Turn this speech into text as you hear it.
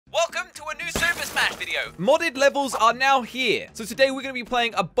to a new SuperSmash video. Modded levels are now here. So today we're going to be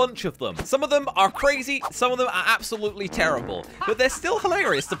playing a bunch of them. Some of them are crazy, some of them are absolutely terrible, but they're still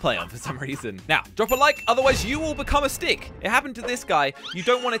hilarious to play on for some reason. Now, drop a like, otherwise you will become a stick. It happened to this guy. You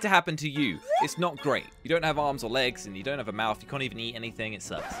don't want it to happen to you. It's not great. You don't have arms or legs, and you don't have a mouth. You can't even eat anything. It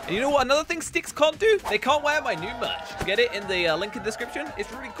sucks. And you know what? Another thing sticks can't do? They can't wear my new merch. Get it in the link in the description. It's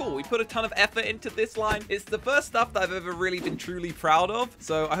really cool. We put a ton of effort into this line. It's the first stuff that I've ever really been truly proud of.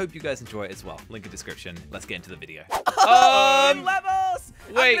 So I hope you guys enjoy it as well. Link in description. Let's get into the video. Levels!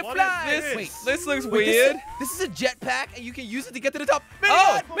 Wait, what is this? Wait, this looks weird. This is a jetpack, and you can use it to get to the top.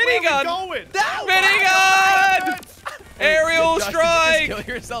 Minigun! Minigun! Minigun! Aerial strike! Kill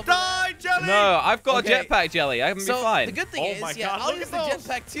yourself. Die, Jelly! No, I've got a jetpack, Jelly. I can be fine. The good thing is, I'll use the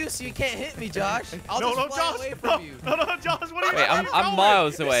jetpack too, so you can't hit me, Josh. I'll just fly away from you. No, Josh, what are you Wait, I'm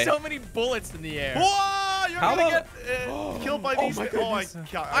miles away. There's so many bullets in the air. Whoa, you're gonna get killed by these.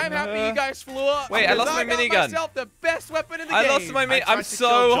 I'm happy you guys flew up. Wait, I lost my minigun. I got myself the best weapon in the game. I lost my minigun. I'm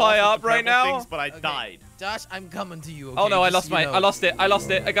so high up right now. But I died. Josh, I'm coming to you. Okay? Oh no, I lost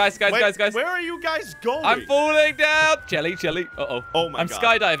it. Guys. Where are you guys going? I'm falling down. Jelly. Uh-oh. Oh my God. I'm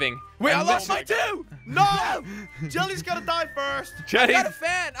skydiving. Wait, I lost mine too. No! Jelly's gotta die first. I got a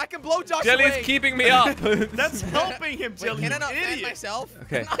fan. I can blow Josh Jelly's away. keeping me up. That's helping him, Jelly. Can I not fan myself?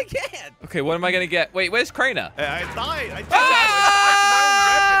 Okay. I can't. Okay, what am I gonna get? Wait, where's Craner? I died.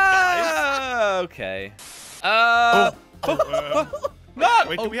 Okay. No!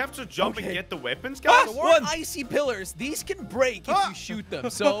 Wait, do we have to jump and get the weapons, guys? So we're on icy pillars. These can break if you shoot them.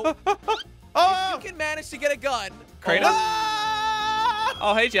 So if you can manage to get a gun. Craner?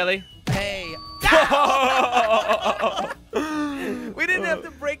 Oh, hey, Jelly. Hey. We didn't have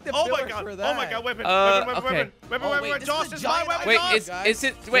to break the pillars for that. Oh my God, weapon. Weapon. Josh, is my weapon. Wait, is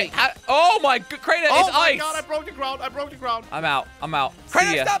it? Wait, oh my God, Craner, it's ice. Oh my God, I broke the ground. I'm out.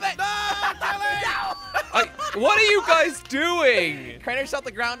 Craner, stop it. No, Jelly. What are you guys doing? Craner shot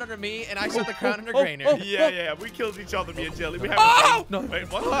the ground under me, and I shot the ground under Craner. Yeah, we killed each other, me and Jelly. We have no. Wait,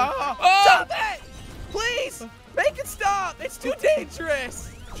 what? Stop it! Please, make it stop. It's too dangerous.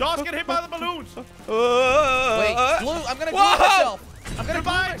 Josh, get hit by the balloons. Wait, glue. I'm gonna glue myself.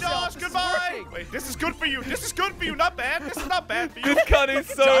 Goodbye, Josh. Goodbye. Wait, this is good for you. Not bad. This is not bad for you. This gun is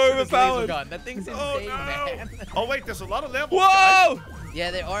so overpowered. That thing's insane, man. Oh wait, there's a lot of levels. Whoa! Guys.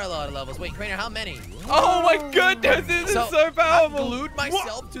 Yeah, there are a lot of levels. Wait, Craner, how many? Oh my goodness, this is so powerful. I glued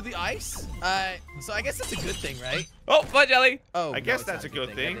myself to the ice. So I guess that's a good thing, right? Oh, bye, Jelly. Oh, I guess that's a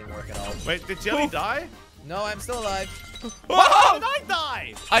good thing. That didn't work at all. Wait, did Jelly die? No, I'm still alive. How did I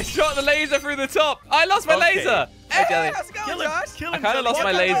die? I shot the laser through the top. I lost my laser. Hey, Jelly. How's it going, Josh? Kill him, I kind of lost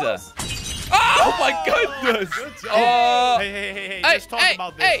my laser. Oh my goodness. Good job. Oh. Hey, let's talk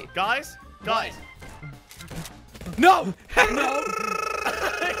about this. Guys. No. He's in a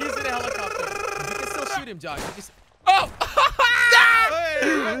helicopter. You can still shoot him, Josh. Oh.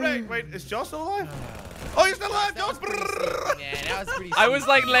 Wait, is Josh still alive? Oh, he's still alive, Josh. Yeah, that was pretty I was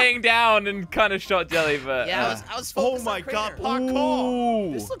like laying down and kind of shot Jelly, but yeah, I was focused on God,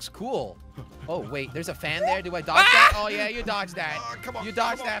 parkour. This looks cool. Oh wait, there's a fan there. Do I dodge that? Oh yeah, you dodged that. Come on, you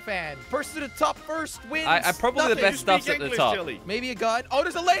dodged that fan. Person to the top first wins. I probably the best stuff's at the top. Jelly. Maybe a gun. Oh,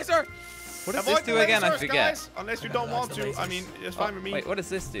 there's a laser. What does this do again? I forget. Guys, unless you don't want to. I mean, it's fine with me. Wait, what does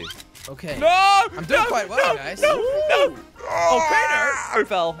this do? Okay. No! I'm doing quite well, guys. No! Oh, Craner! I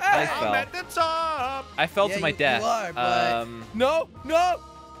fell. I I'm fell. at the top. I fell to my you death. are, but no.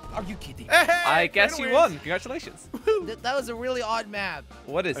 Are you kidding? I guess you won. Congratulations. That was a really odd map.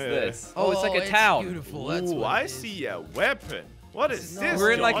 What is this? Oh, it's like a town. Beautiful. That's Ooh, I see a weapon. What is this?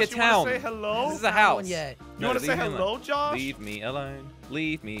 We're in like a town. You want to say hello? This is a house. Yet. You want to say hello, Josh? Leave me alone.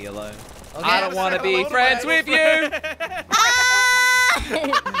 Leave me alone. Okay, I don't want to be friends with you. No,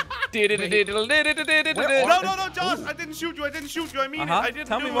 Josh! I didn't shoot you. I mean it. I didn't.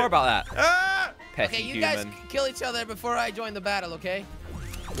 Tell me more about that. Petty okay, you human. guys kill each other before I join the battle, okay?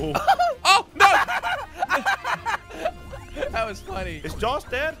 Oh, oh no! That was funny. Is Josh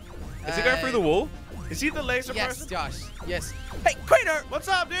dead? Is he going through the wall? Is he the laser person? Yes, Josh. Yes. Hey, Craner! What's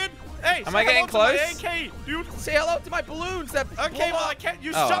up, dude? Hey, am I getting close? AK, dude. Say hello to my balloons that okay, well, I can't.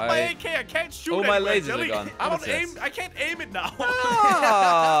 You shot my AK. I can't shoot it. Oh, my lasers are gone. I don't aim. I can't aim it now.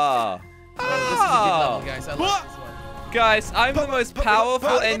 This is a good level, guys. I love this one. Guys, I'm the most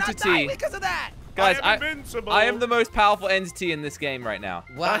powerful entity. Because of that. Guys, I am the most powerful entity in this game right now.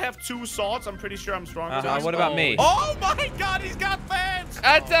 Wow. I have 2 swords. I'm pretty sure I'm stronger. What about me? Oh my God, he's got fans!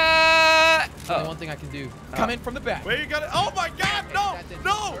 Attack! Only one thing I can do. Come in from the back. Where you got it? Oh my God, no!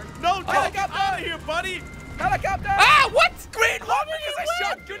 Get out of here, buddy! Helicopter! Ah, what? Green, longer because I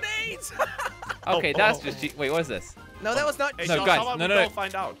shot grenades! Okay, that's just cheap. Wait, what is this? No, that was not. Hey, No, Josh, guys, how about no, we no, go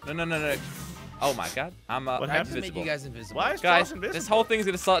find out? No. Oh my god. I'm What I just happened? make invisible. you guys invisible. Why is Guys, Josh invisible? this whole thing's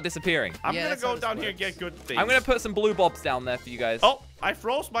gonna start disappearing. I'm Yeah, gonna that's how go this down here works. and get good things. I'm gonna put some blue bobs down there for you guys. Oh, I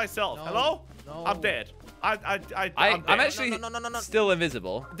froze myself. No, Hello? no. I'm dead. I'm I'm dead. actually No. still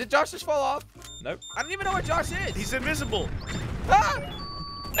invisible. Did Josh just fall off? Nope. I don't even know where Josh is. He's invisible. Ah!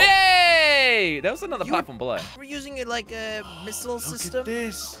 Hey! There was another You- platform below. We're using it like a missile Look system. at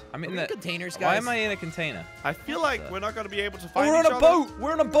this. I'm in We're the. in containers, guys. Why am I in a container? I feel like we're not gonna be able to Oh, find we're on each a other. boat.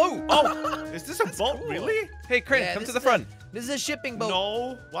 We're on a boat. Oh, is this a boat? cool. Really? Hey, Crane, Yeah, come this to the is front. This is a shipping boat.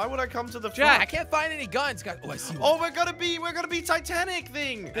 No. Why would I come to the Jack, I front? can't find any guns, guys. Oh, I see one. Oh, we're gonna be Titanic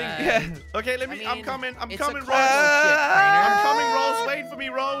thing. Yeah. Okay, let me. I I'm mean, coming. I'm it's a coming, Rose. cargo ship, I'm Crainer. coming, Rose. Wait for me,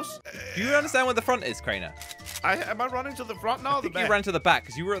 Rose. Do you understand where the front is, Crainer? Am I running to the front now? I Or the think back? you ran to the back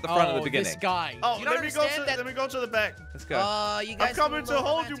because you were at the front at the beginning. This guy. Oh, you don't let me go understand to. that. Let me go to the back. Let's go. You guys coming seem a to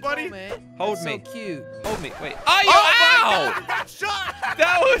hold you, romantic buddy. moment. Hold That's me. So cute. Hold me. Wait. Oh, you Oh my ow! God, you got shot.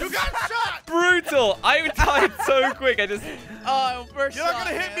 That was You got shot. brutal. I died so quick. I just. Oh, first You're not shot,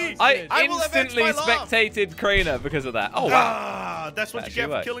 gonna hit man. me. That was I good. I will avenge instantly my love. spectated Crainer because of that. Oh wow. Ah, that's what That you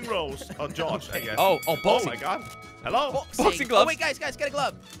get actually for worked. killing Rose. Oh, Josh, I guess. Oh, Oh boxing. my God. Hello. Boxing. Boxing Oh, gloves. wait, guys, get a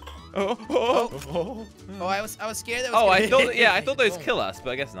glove. Oh. Oh. Oh, I was scared that was Oh, gonna I hit thought. me. Yeah, I thought those Oh. kill us,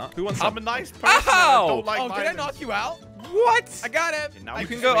 but I guess not. Who wants I'm some? a nice person. Ow! I don't like Oh, did I violence. knock you out? What? I got him. Okay, now You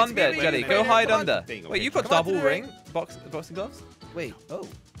we can go switch under, to the Jelly. wait, Go wait, hide come on. under. Thing, Wait, okay. you've got Come on to double the ring. ring boxing gloves? Wait. Oh.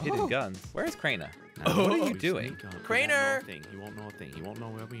 Hidden guns. Where is Crainer? What are you doing? Crainer. He won't know a thing. He won't know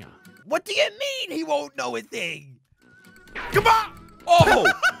where we are. What do you mean he won't know a thing? Come on!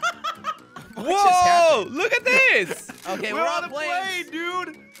 Oh! What just Whoa! happened? Look at this! Okay, We're on a planes. plane,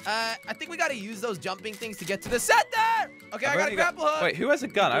 dude. I think we gotta use those jumping things to get to the center. Okay, I I've got a only grapple hook. Wait, who has a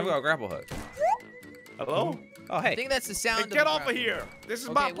gun? I've got a grapple hook. Hello? Oh, I hey. think that's the sound. Hey, get of a off of grapple. here. This is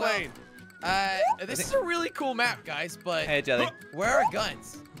Okay, my well, plane. This is a really cool map, guys. But Hey, Jelly. where are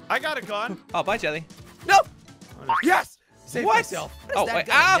guns? I got a gun. Oh, bye, Jelly. No. Yes. Save What? myself. What is Oh, that wait.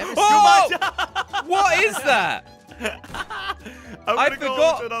 gun? I've never Ow! seen- Oh! What is that? I'm I gonna go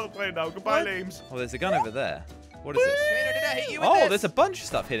forgot. to another plane now. Goodbye, What? Lames. Oh, there's a gun over there. What is it? Trainer, did I hit you with Oh, this? there's a bunch of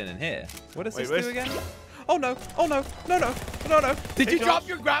stuff hidden in here. What does Wait, this where's- do again? Oh, no. Oh, no. No, no. No, no. Did Hey, you Josh. drop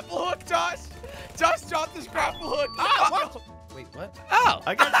your grapple hook, Josh? Josh dropped his grapple hook. Ah, what? Wait, what? Oh!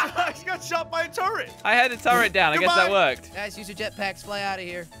 I got shot by a turret. I had a turret down. I guess that Goodbye. worked. Guys, use your jetpacks. Fly out of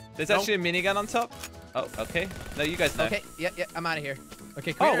here. There's Nope. actually a minigun on top. Oh, okay. No, you guys know. Okay, yeah, I'm out of here.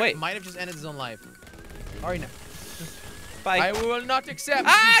 Okay, Oh, Crainer wait. might have just ended his own life. All right, now. Bye. I will not accept.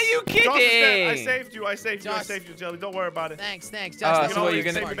 Ah, you Josh is dead. I kidding? saved you. I saved you. I Josh. saved you, Jelly. Don't worry about it. Thanks, Josh. Oh, That's so what, always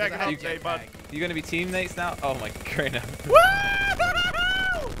you're gonna- smart, back 'cause it I up, have hey, bud. jetpack. You gonna be teammates now? Oh my Crainer.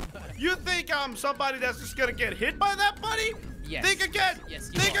 You think I'm somebody that's just gonna get hit by that, buddy? Yes. Think again.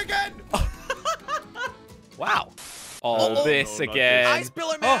 Yes, you Think are. again. Wow. Oh, this No, not again. Ice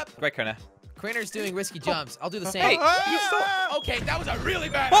pillar Oh, map. great Crainer. Crainer's doing risky jumps. I'll do the same. Hey, Ah! you still... Okay, that was a really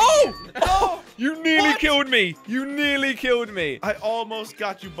bad. Oh! Oh! You nearly What? killed me. You nearly killed me. I almost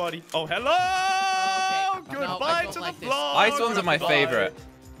got you, buddy. Oh, hello! Okay. No, I Goodbye don't to like the this. vlog. Ice ones are my Goodbye. favorite.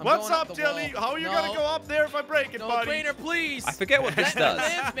 I'm What's going up, the Jelly? wall. How are you No. gonna go up there if I break it, No, buddy? Crainer, please. I forget what this Let me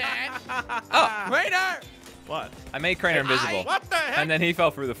does. live, man. Oh, Crainer. What? I made Crainer invisible. What the heck? And then he fell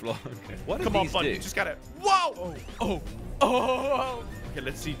through the floor. Okay. What do Come on, these buddy. do? You just gotta. Whoa! Oh. Okay,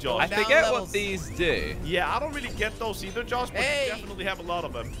 let's see, I Josh. down forget levels. what these do. Yeah, I don't really get those either, Josh, but Hey. you definitely have a lot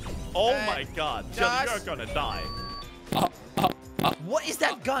of them. Oh Hey. my God, Jelly, Josh. you're gonna die. What is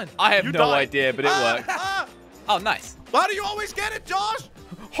that gun? I have You no died. idea, but it Ah, worked. ah. Oh, nice. Why do you always get it, Josh?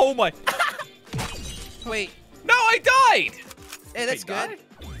 Oh my. Wait. No, I died. Hey, that's Hey, good.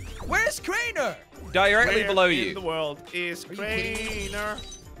 Where's Crainer? Directly Where below in you. the world is Are you kidding Crainer?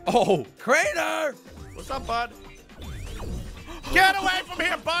 Oh. Crainer. What's up, bud? Get away from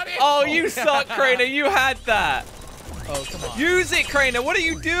here, buddy! Oh, you suck, Crainer. You had that. Oh, come on. Use it, Crainer. What are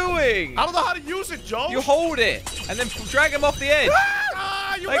you doing? I don't know how to use it, Joe. You hold it and then drag him off the edge.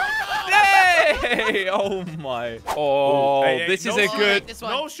 Ah, you Like, got hey! Oh my. Oh, Hey, hey, this no is a Oh, I good. like this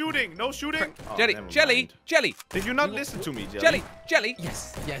one. No shooting, no shooting. Oh, Jelly, never jelly, mind. jelly, Did you not listen to me, Jelly? jelly, jelly.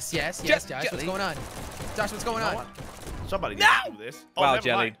 Yes, Josh. Jelly. What's going on? Josh, what's going on? Somebody No! needs to do this. Oh, Wow, never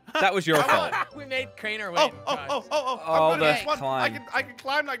Jelly. mind. That was your I fault. won. We made Crainer win. Oh, Josh. Oh, I'm good at the this one. climb. I can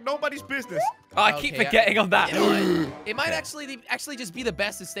climb like nobody's business. Oh, I keep Okay, forgetting on that. You know what? It might Okay. actually just be the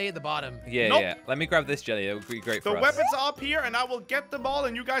best to stay at the bottom. Yeah, Nope. yeah. Let me grab this jelly. It would be great The for us. weapons are up here, and I will get them all,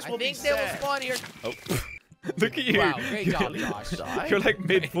 and you guys I will be think they will sad. spawn here. Oh. Look at you. Wow, great job, Josh. You're like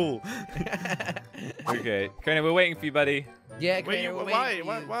mid-full. Okay. Crainer, we're waiting for you, buddy. Yeah, Wait, Crainer, you, we're why waiting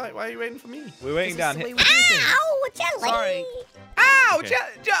for you. are you waiting for me? We're waiting This is down the here. way we do things. Ow, jelly. Sorry. Ow! Okay.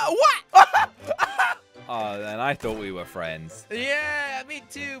 What? Oh, then I thought we were friends. Yeah, me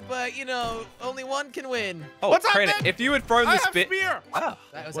too, but you know, only one can win. Oh, What's up, Crainer, then? if you had thrown I the have spit. spear. Oh.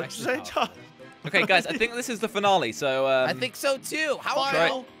 That was What'd you actually say, tough. Josh? Okay, guys, I think this is the finale. So I think so too. How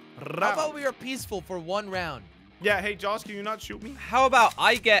Right. about we are peaceful for one round? Yeah, hey, Josh, can you not shoot me? how about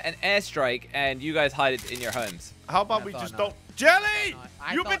I get an airstrike and you guys hide it in your homes? How about I we thought just not. don't... Jelly!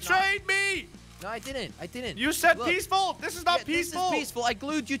 I You thought betrayed me! No, I didn't. I didn't. You said Look, peaceful. This is not yeah, peaceful. This is peaceful. I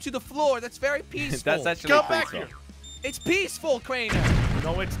glued you to the floor. That's very peaceful. That's actually Come back peaceful. here. It's peaceful, Crainer.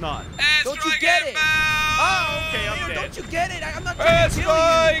 No, it's not. Don't you get it? Oh, okay, I'm Crainer, dead. don't you get it? I'm not trying to kill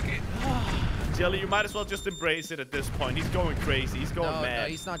you. Airstrike! Jelly, you might as well just embrace it at this point. He's going crazy. He's going No, mad.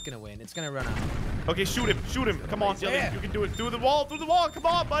 he's not gonna win. It's gonna run out. Okay, shoot him. Shoot him. Come on, Jelly. Yeah. You can do it. Through the wall. Through the wall. Come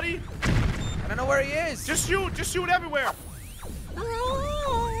on, buddy. I don't know where he is. Just shoot. Just shoot everywhere.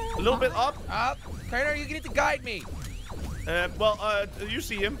 A little bit up. Up. Crainer, you need to guide me. You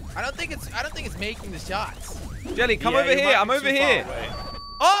see him. I don't think it's making the shots. Jelly, come Yeah, over you here. might I'm be over too far here. away.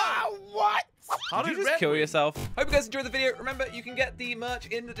 Oh, what? How Did you did just Red kill win? yourself? Hope you guys enjoyed the video. Remember, you can get the merch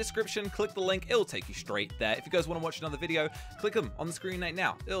in the description. Click the link. It'll take you straight there. If you guys want to watch another video, click them on the screen right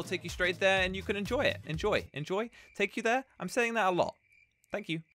now. It'll take you straight there and you can enjoy it. Enjoy. Take you there. I'm saying that a lot. Thank you.